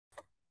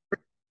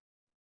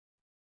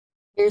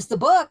Here's the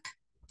book.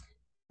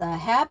 The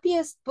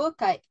happiest book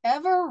I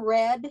ever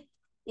read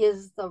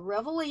is The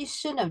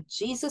Revelation of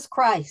Jesus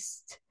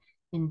Christ.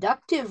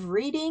 Inductive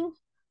reading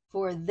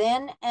for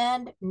then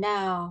and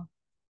now.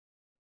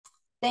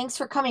 Thanks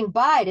for coming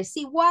by to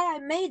see why I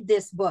made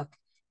this book.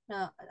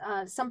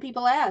 Some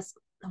people ask,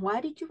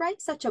 why did you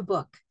write such a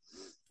book?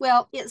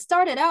 Well, it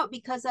started out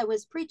because I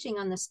was preaching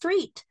on the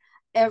street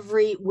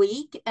every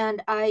week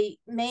and I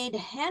made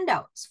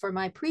handouts for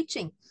my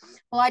preaching.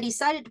 Well, I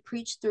decided to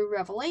preach through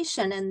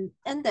Revelation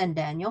and then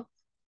Daniel.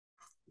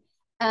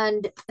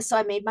 And so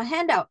I made my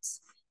handouts.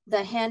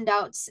 The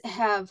handouts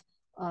have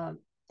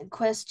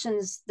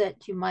questions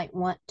that you might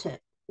want to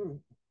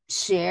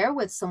share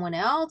with someone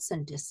else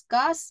and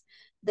discuss.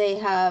 They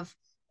have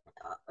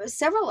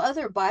several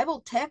other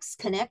Bible texts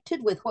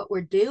connected with what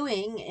we're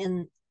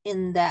doing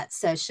in that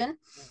session,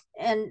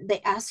 and they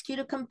ask you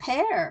to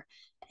compare.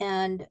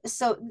 And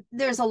so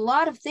there's a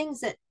lot of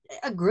things that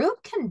a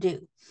group can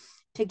do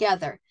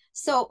together.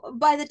 So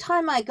by the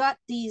time I got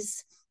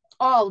these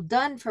all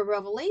done for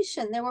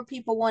Revelation, there were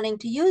people wanting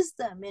to use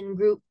them in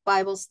group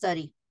Bible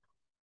study.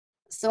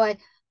 So I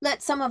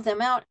let some of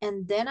them out,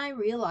 and then I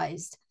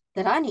realized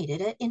that I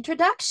needed an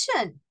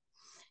introduction.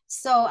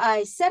 So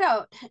I set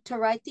out to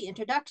write the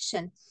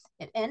introduction.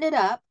 It ended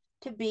up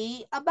to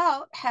be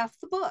about half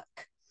the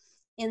book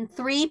in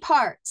 3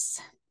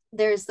 parts.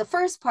 There's the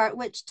first part,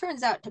 which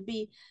turns out to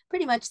be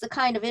pretty much the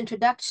kind of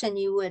introduction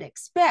you would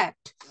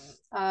expect,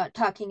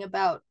 talking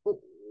about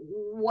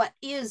what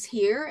is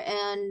here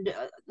and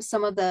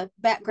some of the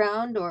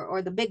background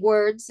or the big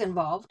words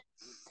involved.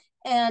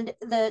 And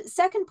the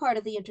second part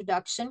of the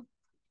introduction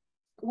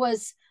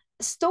was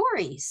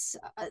stories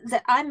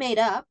that I made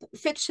up,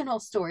 fictional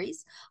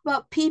stories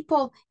about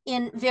people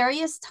in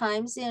various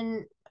times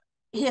in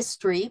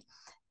history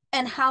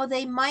and how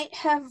they might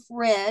have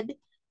read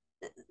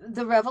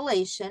the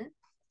Revelation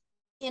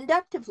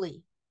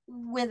inductively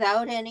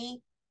without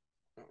any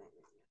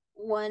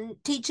one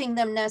teaching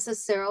them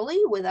necessarily,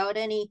 without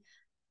any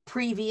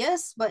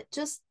previous, but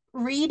just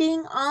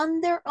reading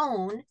on their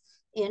own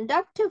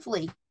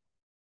inductively,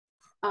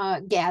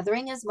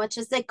 gathering as much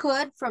as they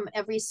could from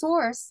every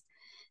source.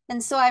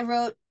 And so I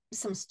wrote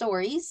some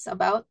stories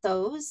about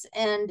those.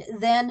 And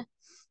then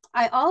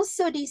I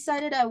also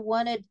decided I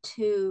wanted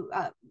to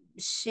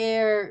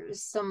share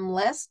some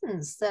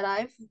lessons that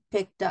I've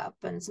picked up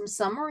and some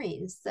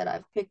summaries that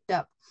I've picked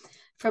up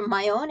from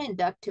my own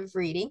inductive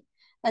reading.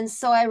 And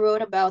so I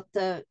wrote about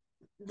the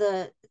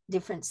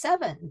different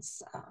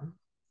sevens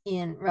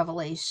in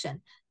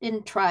Revelation.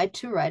 Didn't try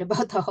to write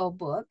about the whole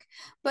book,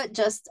 but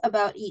just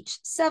about each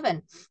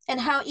 7 and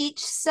how each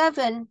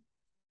 7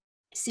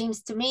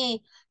 seems to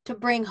me to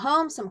bring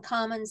home some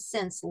common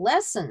sense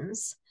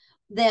lessons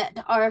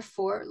that are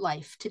for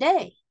life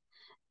today.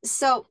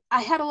 So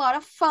I had a lot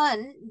of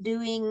fun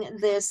doing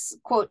this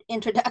quote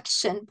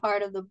introduction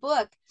part of the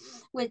book,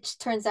 which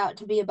turns out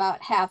to be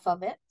about half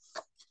of it.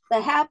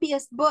 The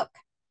happiest book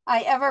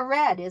I ever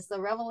read is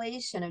The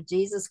Revelation of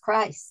Jesus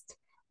Christ.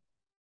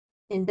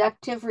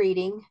 Inductive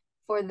reading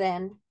for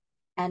then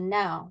and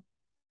now.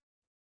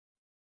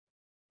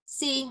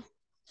 See,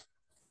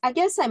 I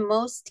guess I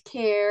most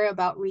care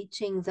about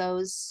reaching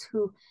those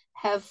who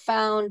have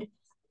found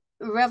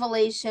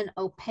Revelation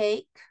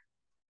opaque,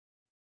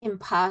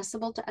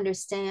 impossible to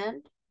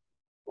understand,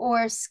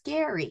 or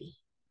scary,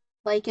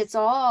 like it's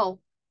all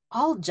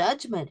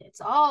judgment,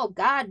 it's all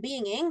God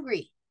being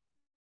angry.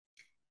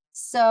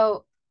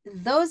 So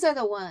those are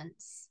the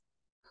ones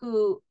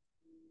who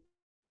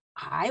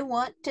I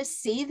want to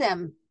see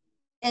them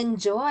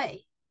enjoy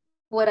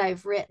what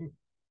I've written.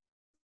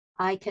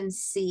 I can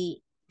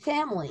see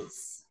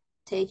families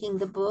taking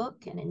the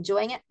book and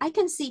enjoying it. I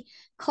can see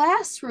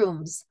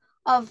classrooms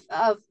of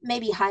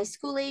maybe high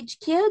school age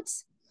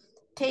kids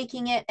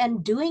taking it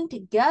and doing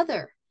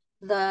together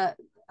the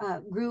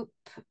group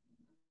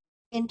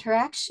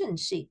interaction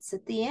sheets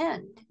at the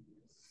end.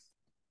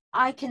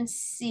 I can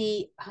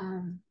see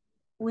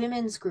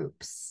women's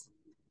groups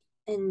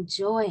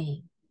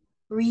enjoying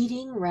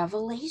reading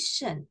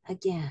Revelation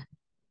again.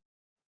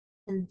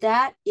 And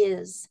that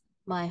is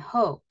my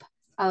hope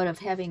out of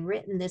having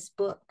written this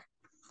book.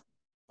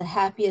 The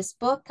happiest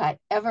book I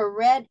ever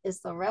read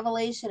is The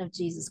Revelation of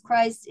Jesus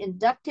Christ,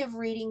 Inductive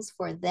Readings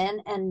for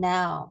Then and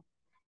Now.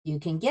 You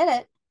can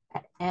get it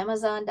at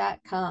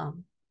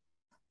Amazon.com.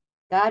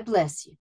 God bless you.